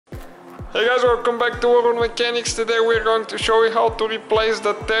Hey guys, welcome back to World Mechanics. Today we're going to show you how to replace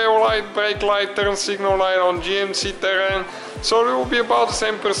the tail light, brake light, turn signal light on GMC Terrain. So it will be about the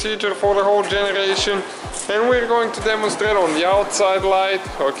same procedure for the whole generation. And we're going to demonstrate on the outside light.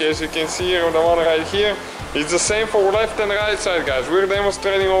 Okay, as you can see here, the one right here. It's the same for left and right side, guys. We're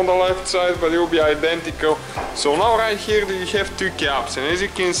demonstrating on the left side, but it will be identical. So now right here you have two caps. And as you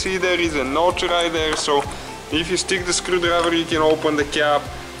can see, there is a notch right there. So if you stick the screwdriver, you can open the cap.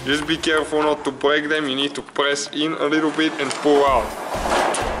 Just be careful not to break them, you need to press in a little bit and pull out.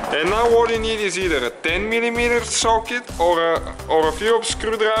 And now what you need is either a 10mm socket or a Phillips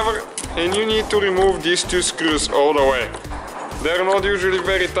screwdriver, and you need to remove these two screws all the way. They're not usually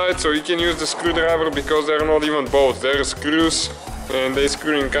very tight, so you can use the screwdriver because they're not even bolts. They're screws and they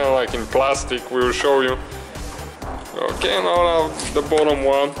screw in kind of like in plastic, we will show you. Okay, now the bottom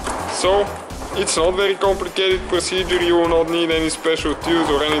one. So it's not very complicated procedure, you will not need any special tools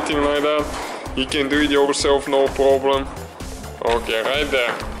or anything like that. You can do it yourself, no problem. Okay, right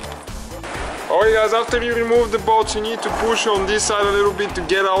there. Alright guys, after you remove the bolts, you need to push on this side a little bit to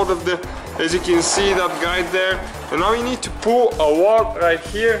get out of the, as you can see, that guide there. And now you need to pull a wad right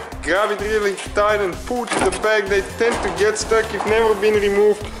here, grab it really tight and pull to the back. They tend to get stuck if never been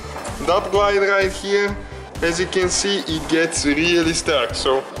removed. That glide right here, as you can see, it gets really stuck.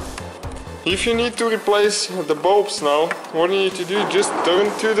 So if you need to replace the bulbs now, what you need to do is just turn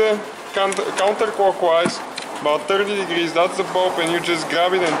to the counterclockwise, about 30 degrees, that's the bulb, and you just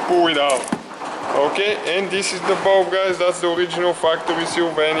grab it and pull it out. Okay, and this is the bulb, guys, that's the original factory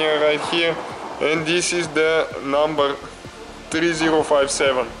Sylvania right here, and this is the number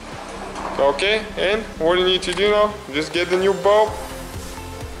 3057. Okay, and what you need to do now, just get the new bulb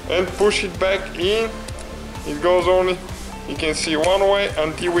and push it back in. It goes only, you can see, one way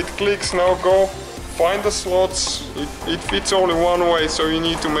until it clicks. Now go find the slots. It fits only one way, so you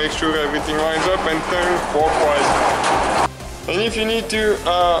need to make sure everything lines up and turn clockwise. And if you need to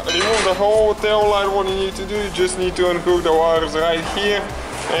remove the whole tail light, what you need to do, you just need to unhook the wires right here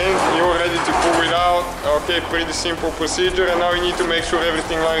and you're ready to pull it out. Okay, pretty simple procedure. And now you need to make sure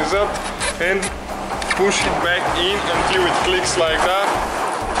everything lines up and push it back in until it clicks like that.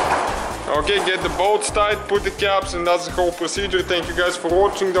 Okay, get the bolts tight, put the caps, and that's the whole procedure. Thank you guys for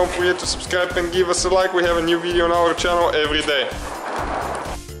watching. Don't forget to subscribe and give us a like. We have a new video on our channel every day.